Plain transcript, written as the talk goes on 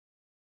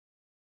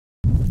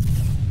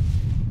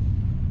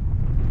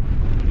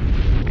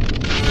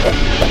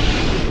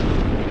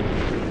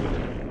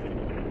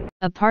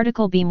A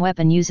particle beam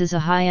weapon uses a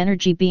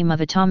high-energy beam of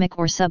atomic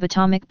or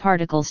subatomic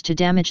particles to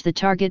damage the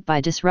target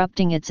by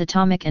disrupting its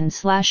atomic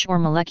and/or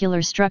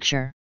molecular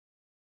structure.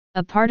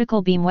 A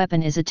particle beam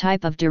weapon is a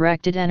type of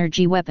directed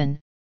energy weapon,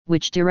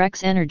 which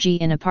directs energy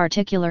in a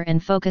particular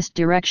and focused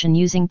direction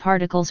using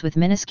particles with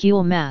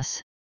minuscule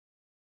mass.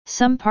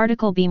 Some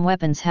particle beam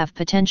weapons have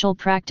potential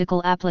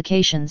practical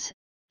applications,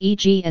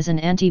 e.g. as an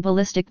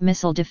anti-ballistic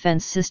missile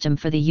defense system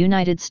for the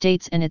United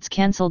States and its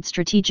cancelled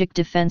Strategic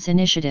Defense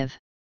Initiative.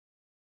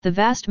 The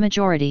vast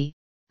majority,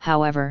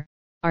 however,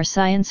 are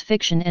science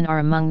fiction and are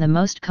among the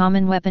most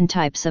common weapon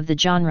types of the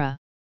genre.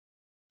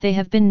 They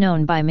have been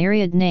known by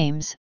myriad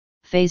names: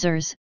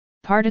 phasers,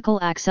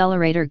 particle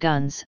accelerator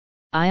guns,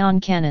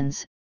 ion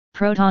cannons,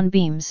 proton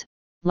beams,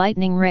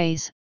 lightning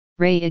rays,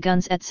 ray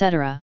guns,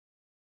 etc.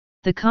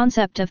 The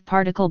concept of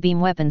particle beam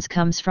weapons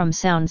comes from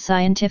sound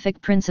scientific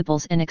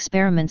principles and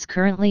experiments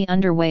currently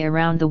underway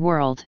around the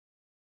world.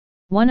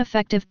 One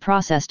effective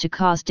process to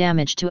cause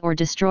damage to or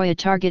destroy a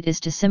target is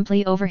to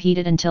simply overheat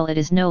it until it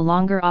is no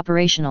longer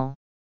operational.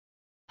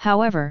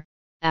 However,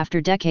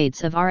 after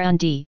decades of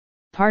R&D,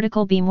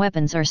 particle beam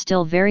weapons are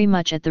still very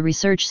much at the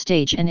research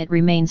stage, and it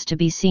remains to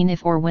be seen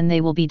if or when they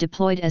will be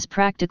deployed as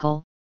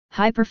practical,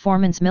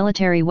 high-performance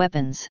military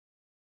weapons.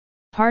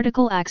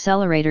 Particle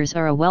accelerators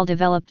are a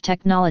well-developed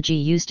technology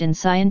used in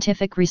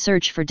scientific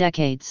research for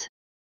decades.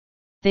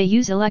 They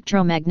use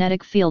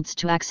electromagnetic fields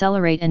to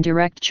accelerate and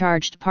direct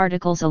charged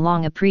particles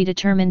along a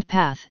predetermined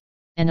path,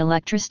 and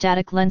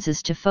electrostatic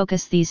lenses to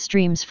focus these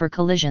streams for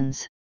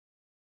collisions.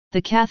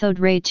 The cathode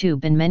ray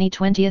tube in many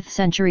 20th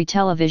century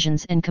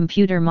televisions and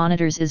computer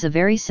monitors is a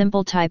very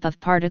simple type of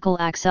particle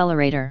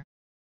accelerator.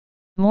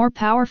 More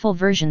powerful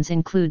versions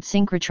include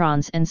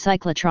synchrotrons and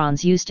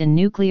cyclotrons used in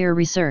nuclear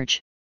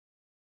research.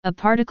 A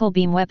particle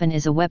beam weapon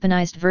is a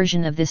weaponized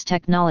version of this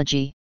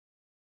technology.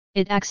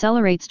 It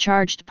accelerates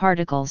charged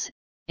particles,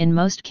 in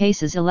most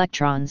cases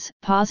electrons,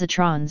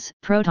 positrons,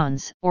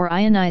 protons, or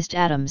ionized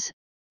atoms,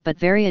 but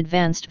very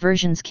advanced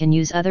versions can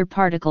use other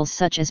particles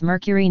such as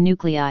mercury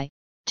nuclei,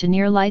 to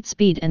near light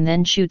speed and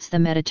then shoots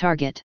them at a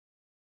target.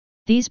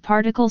 These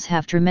particles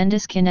have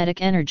tremendous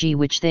kinetic energy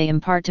which they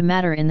impart to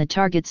matter in the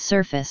target's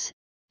surface,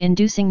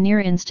 inducing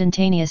near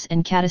instantaneous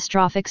and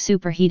catastrophic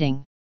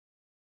superheating.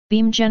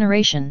 Beam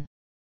generation.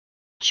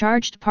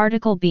 Charged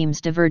particle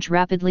beams diverge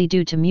rapidly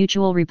due to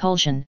mutual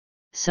repulsion,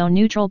 so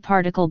neutral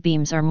particle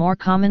beams are more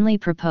commonly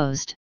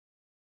proposed.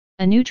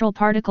 A neutral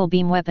particle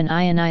beam weapon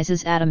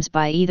ionizes atoms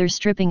by either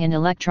stripping an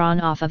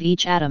electron off of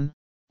each atom,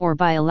 or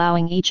by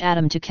allowing each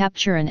atom to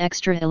capture an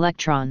extra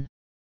electron.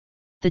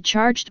 The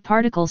charged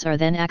particles are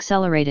then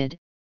accelerated,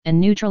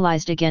 and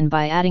neutralized again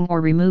by adding or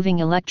removing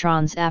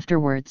electrons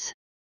afterwards.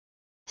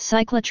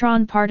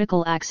 Cyclotron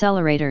particle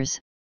accelerators,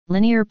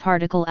 linear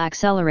particle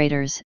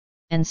accelerators,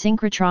 and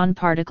synchrotron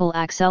particle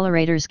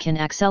accelerators can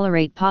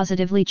accelerate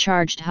positively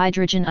charged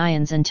hydrogen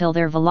ions until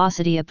their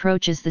velocity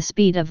approaches the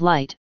speed of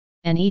light,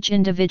 and each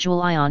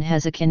individual ion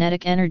has a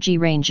kinetic energy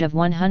range of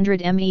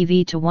 100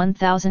 MeV to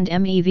 1000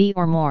 MeV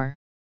or more.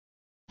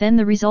 Then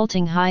the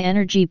resulting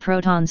high-energy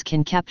protons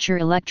can capture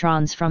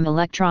electrons from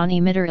electron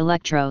emitter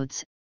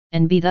electrodes,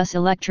 and be thus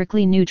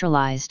electrically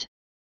neutralized.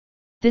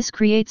 This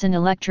creates an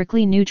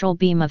electrically neutral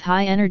beam of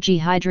high-energy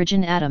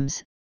hydrogen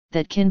atoms,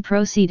 that can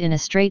proceed in a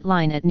straight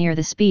line at near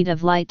the speed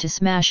of light to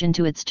smash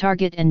into its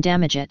target and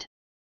damage it.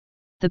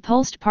 The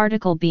pulsed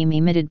particle beam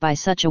emitted by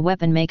such a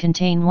weapon may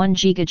contain 1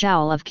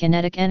 gigajoule of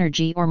kinetic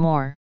energy or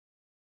more.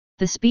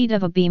 The speed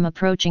of a beam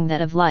approaching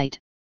that of light,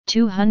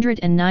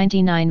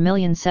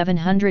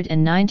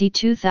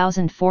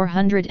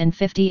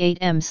 299,792,458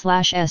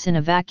 m/s in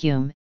a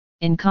vacuum,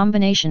 in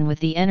combination with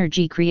the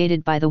energy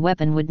created by the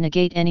weapon would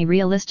negate any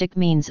realistic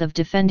means of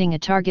defending a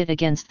target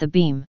against the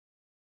beam.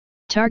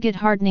 Target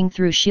hardening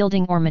through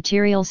shielding or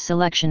materials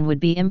selection would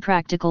be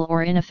impractical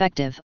or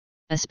ineffective,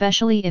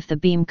 especially if the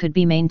beam could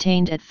be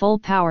maintained at full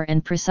power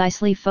and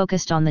precisely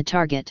focused on the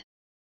target.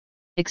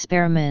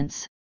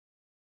 Experiments.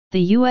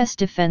 The U.S.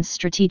 Defense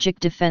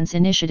Strategic Defense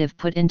Initiative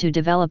put into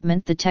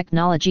development the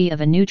technology of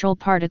a neutral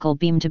particle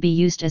beam to be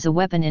used as a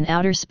weapon in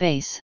outer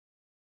space.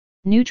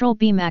 Neutral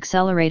beam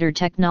accelerator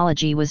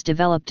technology was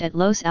developed at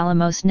Los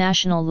Alamos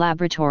National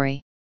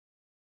Laboratory.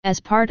 As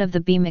part of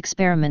the beam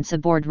experiments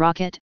aboard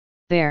Rocket,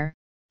 Bear,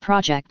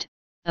 project,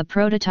 a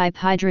prototype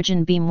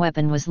hydrogen beam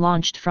weapon was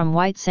launched from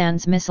White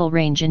Sands Missile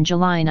Range in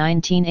July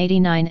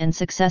 1989 and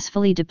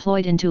successfully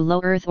deployed into low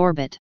Earth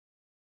orbit.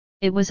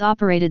 It was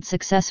operated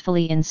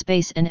successfully in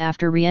space and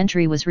after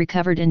re-entry was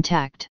recovered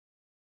intact.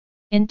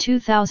 In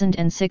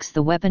 2006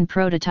 the weapon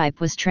prototype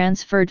was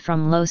transferred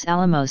from Los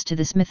Alamos to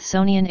the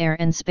Smithsonian Air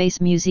and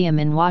Space Museum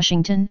in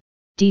Washington,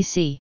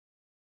 D.C.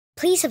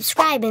 Please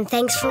subscribe and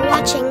thanks for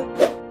watching.